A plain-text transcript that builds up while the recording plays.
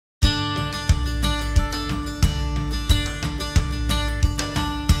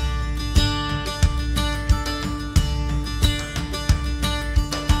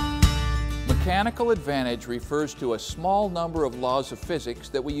mechanical advantage refers to a small number of laws of physics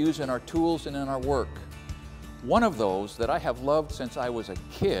that we use in our tools and in our work. One of those that I have loved since I was a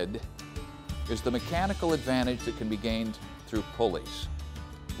kid is the mechanical advantage that can be gained through pulleys,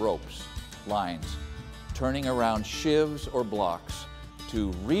 ropes, lines, turning around shivs or blocks to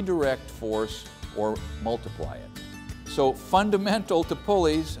redirect force or multiply it. So fundamental to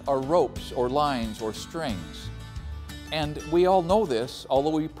pulleys are ropes or lines or strings. And we all know this, although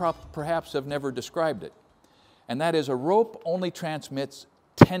we perhaps have never described it. And that is, a rope only transmits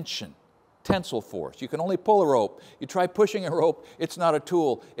tension, tensile force. You can only pull a rope. You try pushing a rope, it's not a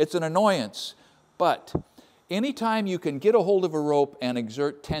tool, it's an annoyance. But anytime you can get a hold of a rope and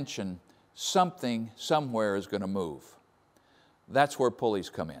exert tension, something somewhere is going to move. That's where pulleys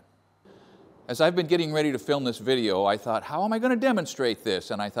come in. As I've been getting ready to film this video, I thought, how am I going to demonstrate this?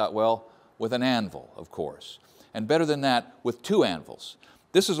 And I thought, well, with an anvil, of course. And better than that, with two anvils.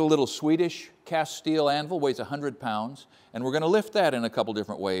 This is a little Swedish cast steel anvil, weighs 100 pounds, and we're going to lift that in a couple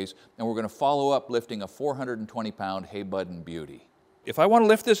different ways, and we're going to follow up lifting a 420-pound hay bud beauty. If I want to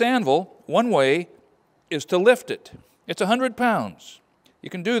lift this anvil, one way is to lift it. It's 100 pounds. You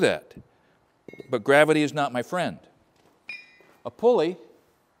can do that. But gravity is not my friend. A pulley,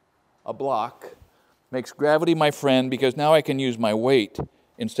 a block, makes gravity my friend because now I can use my weight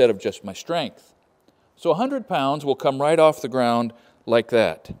instead of just my strength. So 100 pounds will come right off the ground like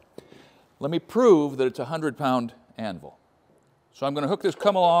that. Let me prove that it's a 100-pound anvil. So I'm going to hook this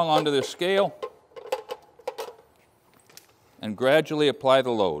come along onto this scale and gradually apply the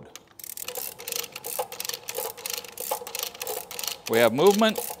load. We have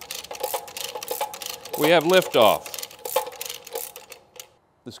movement. We have liftoff.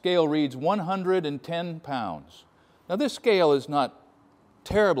 The scale reads 110 pounds. Now this scale is not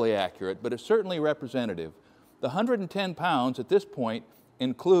terribly accurate, but it's certainly representative. The 110 pounds at this point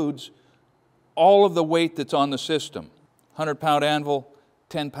includes all of the weight that's on the system. 100-pound anvil,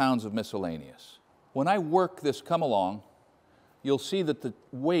 10 pounds of miscellaneous. When I work this come along, you'll see that the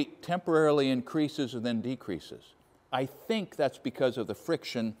weight temporarily increases and then decreases. I think that's because of the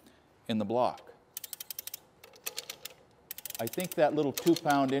friction in the block. I think that little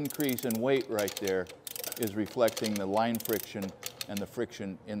 2-pound increase in weight right there is reflecting the line friction and the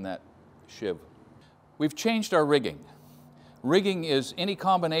friction in that shiv. We've changed our rigging. Rigging is any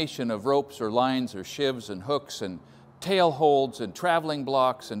combination of ropes or lines or shivs and hooks and tail holds and traveling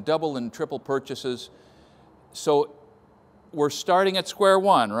blocks and double and triple purchases. So we're starting at square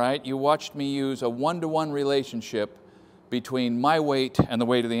one, right? You watched me use a one-to-one relationship between my weight and the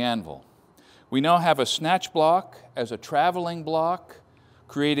weight of the anvil. We now have a snatch block as a traveling block,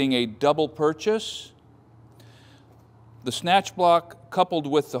 creating a double purchase. The snatch block coupled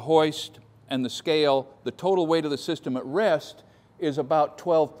with the hoist and the scale, the total weight of the system at rest is about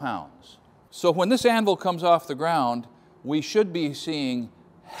 12 pounds. So when this anvil comes off the ground, we should be seeing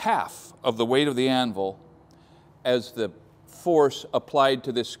half of the weight of the anvil as the force applied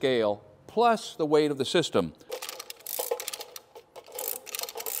to this scale, plus the weight of the system.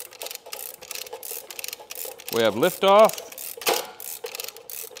 We have liftoff.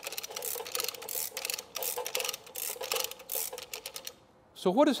 So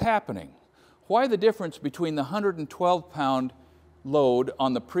what is happening? Why the difference between the 112-pound load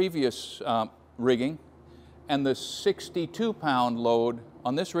on the previous rigging and the 62-pound load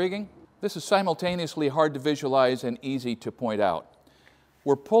on this rigging? This is simultaneously hard to visualize and easy to point out.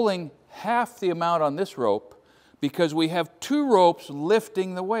 We're pulling half the amount on this rope because we have two ropes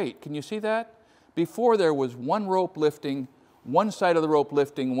lifting the weight. Can you see that? Before there was one rope lifting, one side of the rope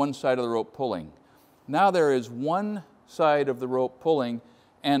lifting, one side of the rope pulling. Now there is one side of the rope pulling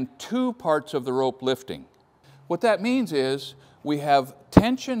and two parts of the rope lifting. What that means is we have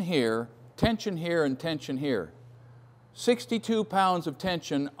tension here, and tension here. 62 pounds of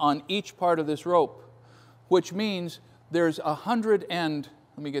tension on each part of this rope, which means there's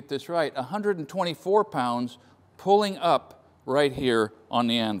 124 pounds pulling up right here on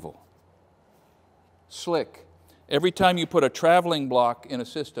the anvil. Slick. Every time you put a traveling block in a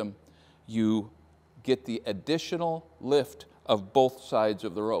system, you get the additional lift of both sides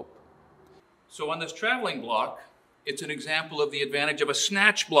of the rope. So on this traveling block, it's an example of the advantage of a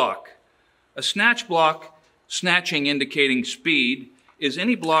snatch block. A snatch block, snatching indicating speed, is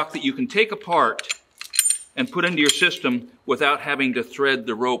any block that you can take apart and put into your system without having to thread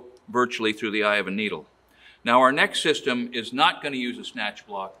the rope virtually through the eye of a needle. Now our next system is not going to use a snatch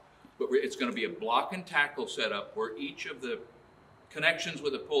block, but it's going to be a block and tackle setup where each of the connections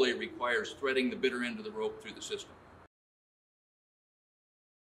with a pulley requires threading the bitter end of the rope through the system.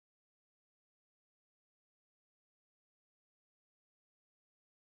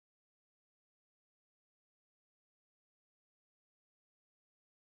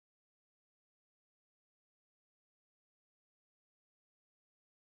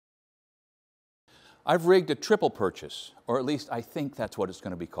 I've rigged a triple purchase, or at least I think that's what it's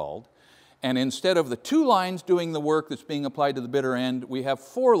going to be called. And instead of the 2 lines doing the work that's being applied to the bitter end, we have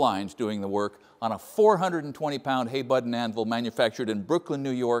 4 lines doing the work on a 420-pound hay button anvil manufactured in Brooklyn,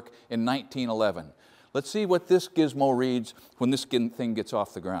 New York in 1911. Let's see what this gizmo reads when this thing gets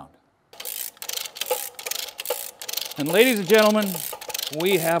off the ground. And ladies and gentlemen,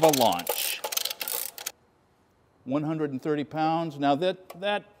 we have a launch. 130 pounds. Now that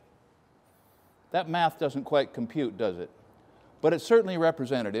math doesn't quite compute, does it? But it's certainly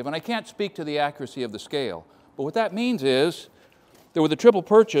representative, and I can't speak to the accuracy of the scale. But what that means is that with a triple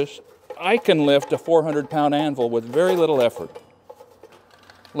purchase, I can lift a 400-pound anvil with very little effort.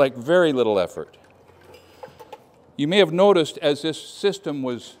 Like very little effort. You may have noticed as this system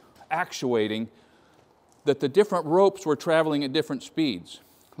was actuating that the different ropes were traveling at different speeds.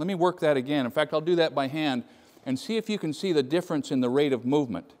 Let me work that again. In fact, I'll do that by hand and see if you can see the difference in the rate of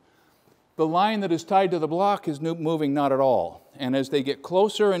movement. The line that is tied to the block is moving not at all. And as they get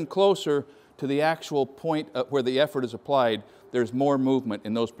closer and closer to the actual point where the effort is applied, there's more movement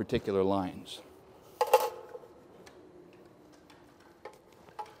in those particular lines.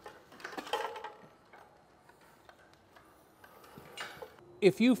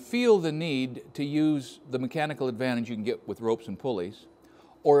 If you feel the need to use the mechanical advantage you can get with ropes and pulleys,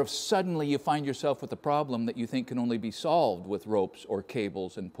 or if suddenly you find yourself with a problem that you think can only be solved with ropes or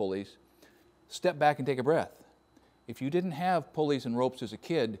cables and pulleys, step back and take a breath. If you didn't have pulleys and ropes as a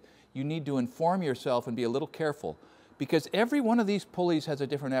kid, you need to inform yourself and be a little careful, because every one of these pulleys has a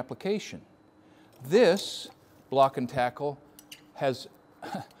different application. This block and tackle has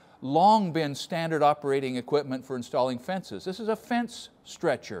long been standard operating equipment for installing fences. This is a fence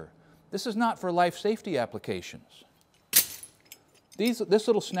stretcher. This is not for life safety applications. This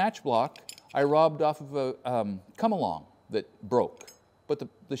little snatch block I robbed off of a come-along that broke, but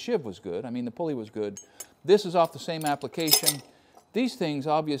the sheave was good. I mean, the pulley was good. This is off the same application. These things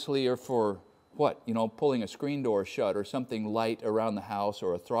obviously are for what? You know, pulling a screen door shut or something light around the house,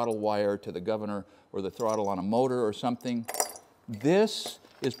 or a throttle wire to the governor or the throttle on a motor or something. This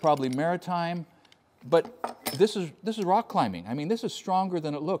is probably maritime, but this is rock climbing. I mean, this is stronger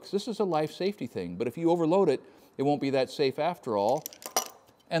than it looks. This is a life safety thing, but if you overload it, it won't be that safe after all.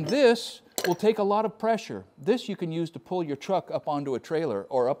 And this will take a lot of pressure. This you can use to pull your truck up onto a trailer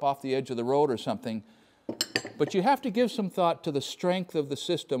or up off the edge of the road or something. But you have to give some thought to the strength of the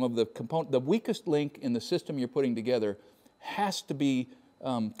system, of the component. The weakest link in the system you're putting together has to be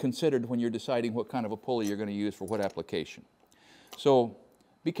considered when you're deciding what kind of a pulley you're going to use for what application. So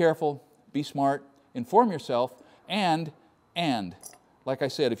be careful, be smart, inform yourself, and like I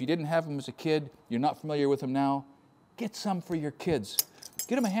said, if you didn't have them as a kid, you're not familiar with them now, get some for your kids.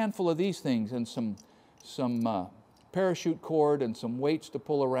 Get them a handful of these things and some parachute cord and some weights to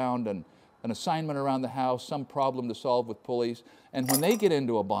pull around and an assignment around the house, some problem to solve with pulleys. And when they get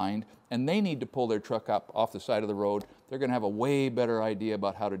into a bind and they need to pull their truck up off the side of the road, they're going to have a way better idea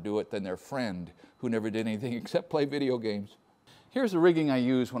about how to do it than their friend who never did anything except play video games. Here's the rigging I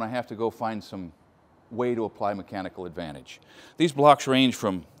use when I have to go find some way to apply mechanical advantage. These blocks range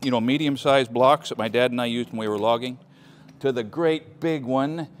from, medium-sized blocks that my dad and I used when we were logging, to the great big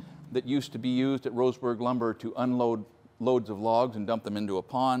one that used to be used at Roseburg Lumber to unload loads of logs and dump them into a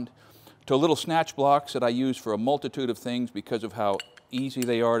pond, to little snatch blocks that I use for a multitude of things because of how easy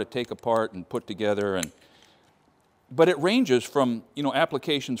they are to take apart and put together. But it ranges from,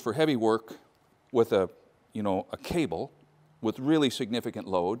 applications for heavy work with a cable with really significant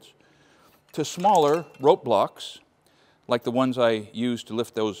loads, to smaller rope blocks, like the ones I use to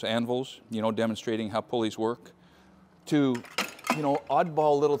lift those anvils, demonstrating how pulleys work, to,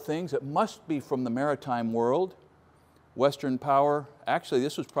 oddball little things that must be from the maritime world, Western Power. Actually,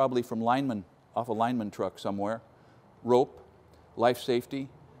 this was probably from off a lineman truck somewhere. Rope, life safety,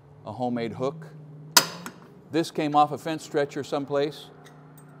 a homemade hook. This came off a fence stretcher someplace.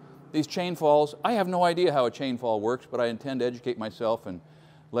 These chain falls, I have no idea how a chain fall works, but I intend to educate myself and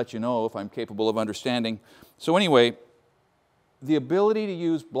let you know if I'm capable of understanding. So anyway, the ability to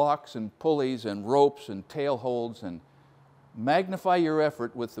use blocks and pulleys and ropes and tail holds and magnify your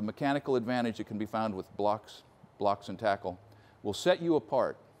effort with the mechanical advantage that can be found with blocks and tackle will set you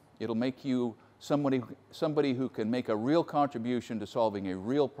apart. It'll make you somebody who can make a real contribution to solving a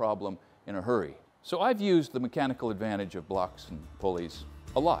real problem in a hurry. So I've used the mechanical advantage of blocks and pulleys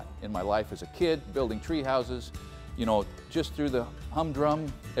a lot in my life as a kid, building tree houses, just through the humdrum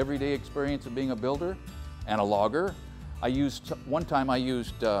everyday experience of being a builder and a logger. One time I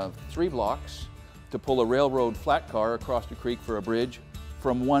used 3 blocks to pull a railroad flat car across the creek for a bridge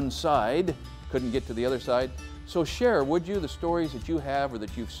from one side, couldn't get to the other side. So share, would you, the stories that you have or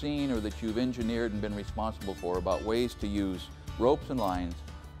that you've seen or that you've engineered and been responsible for about ways to use ropes and lines,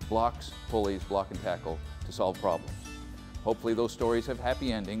 blocks, pulleys, block and tackle to solve problems. Hopefully those stories have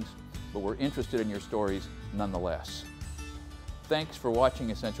happy endings, but we're interested in your stories nonetheless. Thanks for watching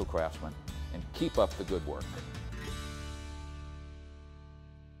Essential Craftsman, and keep up the good work.